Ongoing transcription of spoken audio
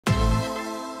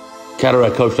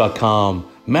CataractCoach.com,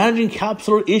 managing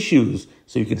capsular issues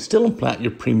so you can still implant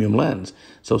your premium lens.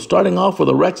 So starting off with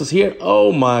the rexus here,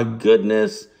 oh my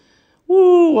goodness,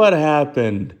 woo, what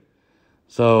happened?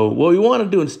 So what we want to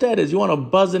do instead is you want to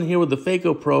buzz in here with the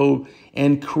phaco probe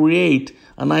and create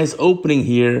a nice opening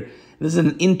here. This is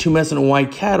an intumescent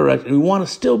white cataract, and we want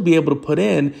to still be able to put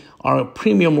in our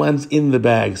premium lens in the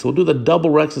bag. So we'll do the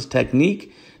double rexus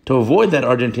technique to avoid that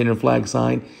Argentinian flag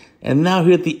sign. And now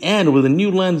here at the end, with a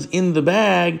new lens in the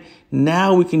bag,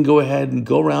 now we can go ahead and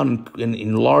go around and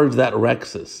enlarge that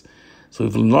rexus. So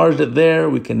we've enlarged it there.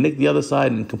 We can nick the other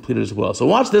side and complete it as well. So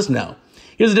watch this now.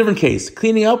 Here's a different case.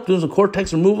 Cleaning up, doing some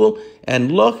cortex removal,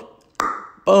 and look,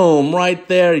 boom, right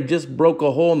there. He just broke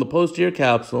a hole in the posterior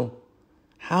capsule.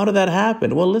 How did that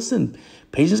happen? Well, listen,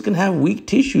 patients can have weak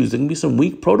tissues. There can be some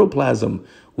weak protoplasm,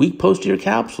 weak posterior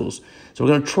capsules. So we're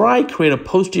going to try create a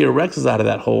posterior rexus out of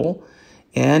that hole.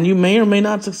 And you may or may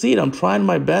not succeed. I'm trying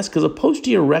my best because a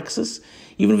posterior rexus,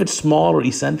 even if it's small or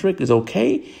eccentric, is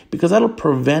okay because that'll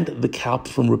prevent the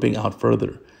capsule from ripping out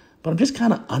further. But I'm just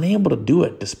kind of unable to do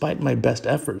it despite my best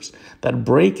efforts. That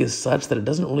break is such that it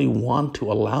doesn't really want to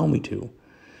allow me to.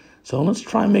 So let's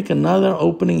try and make another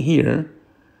opening here.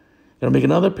 Gonna make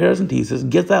another paracentesis,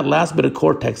 get that last bit of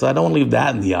cortex. I don't want to leave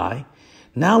that in the eye.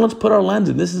 Now let's put our lens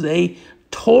in. This is a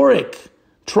toric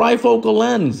trifocal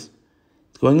lens.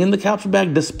 Going in the capsule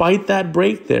bag despite that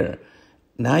break there.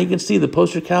 Now you can see the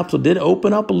posterior capsule did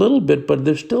open up a little bit, but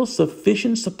there's still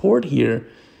sufficient support here.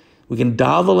 We can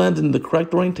dial the lens in the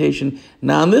correct orientation.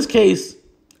 Now in this case,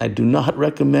 I do not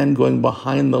recommend going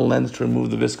behind the lens to remove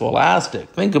the viscoelastic.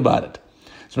 Think about it.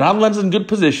 So now the lens is in good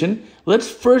position. Let's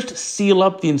first seal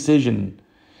up the incision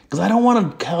because I don't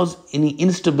want to cause any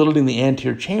instability in the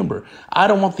anterior chamber. I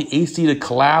don't want the AC to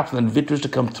collapse and then vitreous to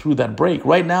come through that break.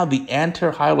 Right now, the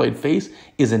anterior hyaloid face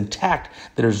is intact.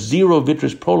 There's zero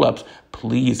vitreous prolapse.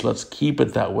 Please, let's keep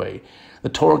it that way. The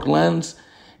toric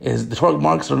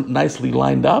marks are nicely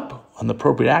lined up on the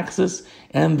appropriate axis,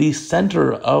 and the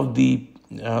center of the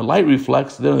light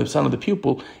reflex, the center of the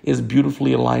pupil, is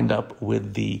beautifully aligned up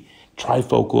with the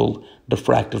trifocal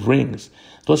diffractive rings.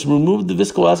 So let's remove the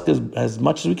viscoelastic as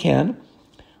much as we can.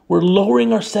 We're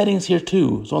lowering our settings here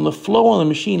too. So on the flow on the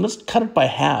machine, let's cut it by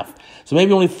half. So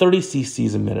maybe only 30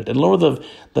 cc's a minute, and lower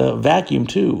the vacuum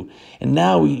too. And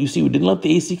now you see we didn't let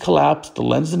the AC collapse. The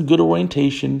lens is in good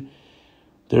orientation.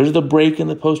 There's the break in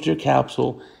the posterior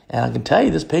capsule. And I can tell you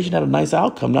this patient had a nice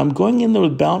outcome. Now I'm going in there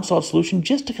with balanced salt solution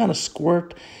just to kind of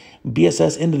squirt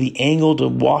BSS into the angle to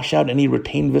wash out any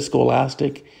retained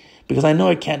viscoelastic, because I know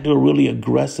I can't do a really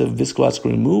aggressive viscoelastic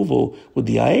removal with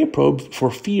the IA probe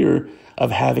for fear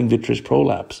of having vitreous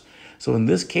prolapse. So in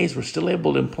this case, we're still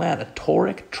able to implant a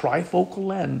toric trifocal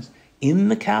lens in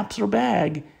the capsular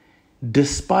bag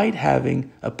despite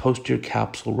having a posterior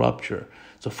capsule rupture.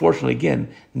 So fortunately,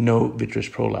 again, no vitreous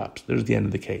prolapse. There's the end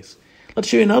of the case. Let's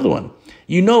show you another one.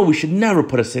 You know we should never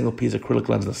put a single piece of acrylic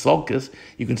lens in the sulcus.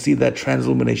 You can see that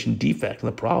transillumination defect and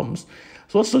the problems.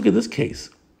 So let's look at this case.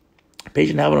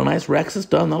 Patient having a nice rexus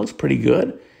done. That looks pretty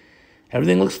good.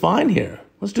 Everything looks fine here.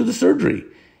 Let's do the surgery.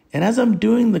 And as I'm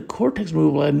doing the cortex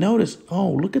removal, I notice,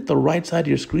 oh, look at the right side of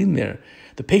your screen there.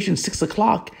 The patient's 6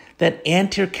 o'clock. That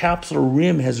anterior capsular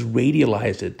rim has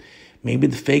radialized it. Maybe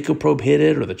the phaco probe hit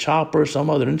it or the chopper or some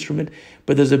other instrument,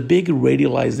 but there's a big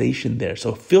radialization there.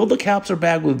 So fill the capsular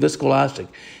bag with viscoelastic.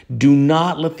 Do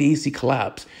not let the AC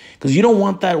collapse because you don't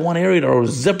want that one area to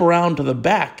zip around to the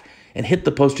back and hit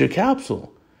the posterior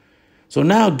capsule. So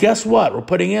now, guess what? We're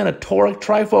putting in a toric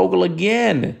trifocal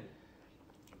again.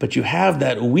 But you have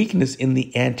that weakness in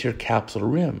the anterior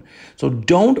capsular rim. So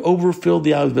don't overfill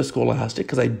the eye with viscoelastic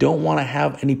because I don't want to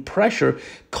have any pressure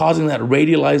causing that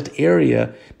radialized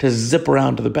area to zip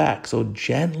around to the back. So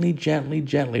gently, gently,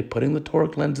 gently putting the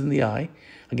toric lens in the eye.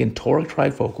 Again, toric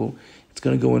trifocal. It's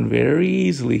going to go in very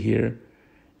easily here.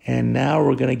 And now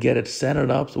we're going to get it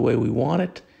centered up the way we want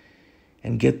it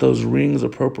and get those rings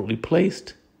appropriately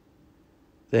placed.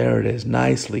 There it is,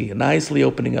 nicely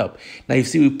opening up. Now you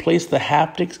see we placed the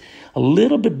haptics a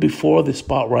little bit before the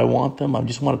spot where I want them. I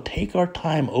just want to take our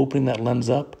time opening that lens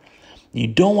up. You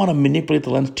don't want to manipulate the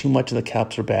lens too much in the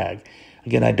capsular bag.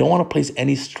 Again, I don't want to place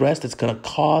any stress that's going to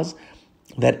cause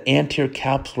that anterior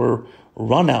capsular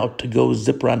run out to go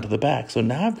zip around to the back. So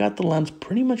now I've got the lens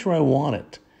pretty much where I want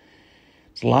it.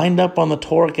 It's lined up on the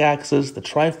toric axis. The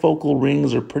trifocal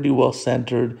rings are pretty well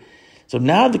centered. So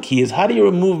now the key is how do you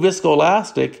remove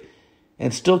viscoelastic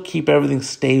and still keep everything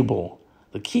stable?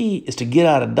 The key is to get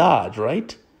out of Dodge,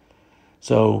 right?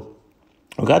 So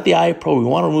we've got the eye probe. We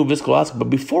want to remove viscoelastic. But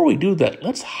before we do that,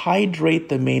 let's hydrate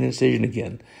the main incision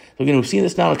again. So again, we've seen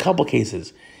this now in a couple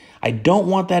cases. I don't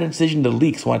want that incision to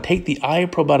leak. So when I take the eye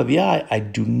probe out of the eye, I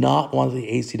do not want the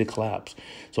AC to collapse.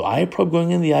 So eye probe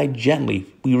going in the eye gently.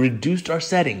 We reduced our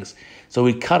settings. So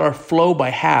we cut our flow by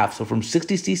half. So from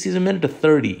 60 cc's a minute to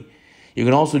 30. You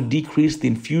can also decrease the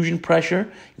infusion pressure.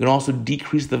 You can also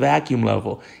decrease the vacuum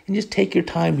level. And just take your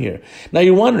time here. Now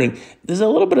you're wondering, there's a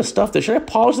little bit of stuff there. Should I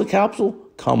polish the capsule?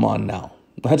 Come on now.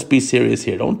 Let's be serious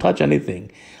here. Don't touch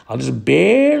anything. I'll just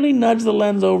barely nudge the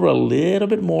lens over a little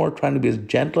bit more, trying to be as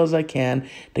gentle as I can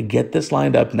to get this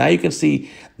lined up. Now you can see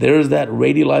there's that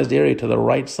radialized area to the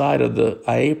right side of the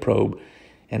IA probe.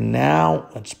 And now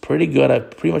it's pretty good.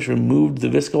 I've pretty much removed the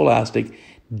viscoelastic.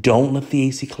 Don't let the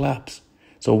AC collapse.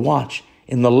 So watch.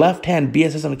 In the left hand,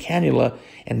 BSS on a cannula,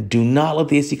 and do not let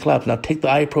the AC collapse. Now take the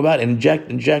eye probe out, inject,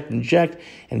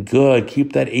 and good.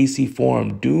 Keep that AC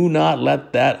form. Do not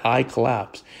let that eye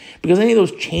collapse. Because any of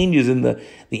those changes in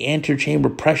the anterior chamber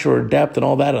pressure or depth and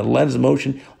all that, and lens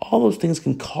motion, all those things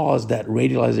can cause that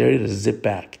radialized area to zip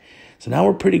back. So now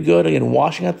we're pretty good. Again,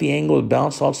 washing out the angle with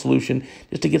balanced salt solution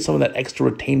just to get some of that extra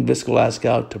retained viscoelastic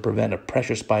out to prevent a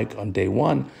pressure spike on day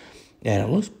one. And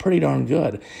it looks pretty darn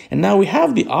good. And now we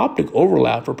have the optic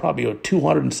overlap for probably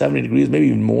 270 degrees, maybe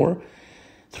even more,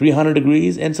 300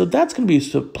 degrees. And so that's going to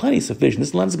be plenty sufficient.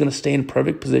 This lens is going to stay in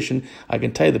perfect position. I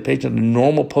can tell you the patient had a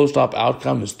normal post-op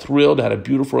outcome, is thrilled, had a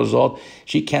beautiful result.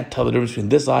 She can't tell the difference between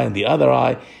this eye and the other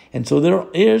eye. And so there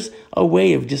is a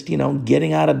way of just,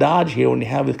 getting out of Dodge here when you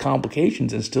have the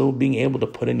complications and still being able to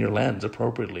put in your lens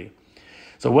appropriately.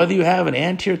 So whether you have an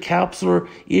anterior capsular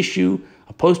issue,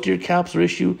 a posterior capsular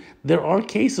issue, there are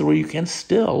cases where you can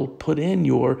still put in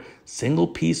your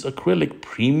single-piece acrylic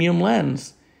premium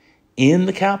lens in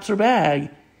the capsular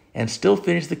bag and still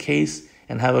finish the case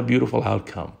and have a beautiful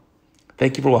outcome.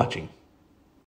 Thank you for watching.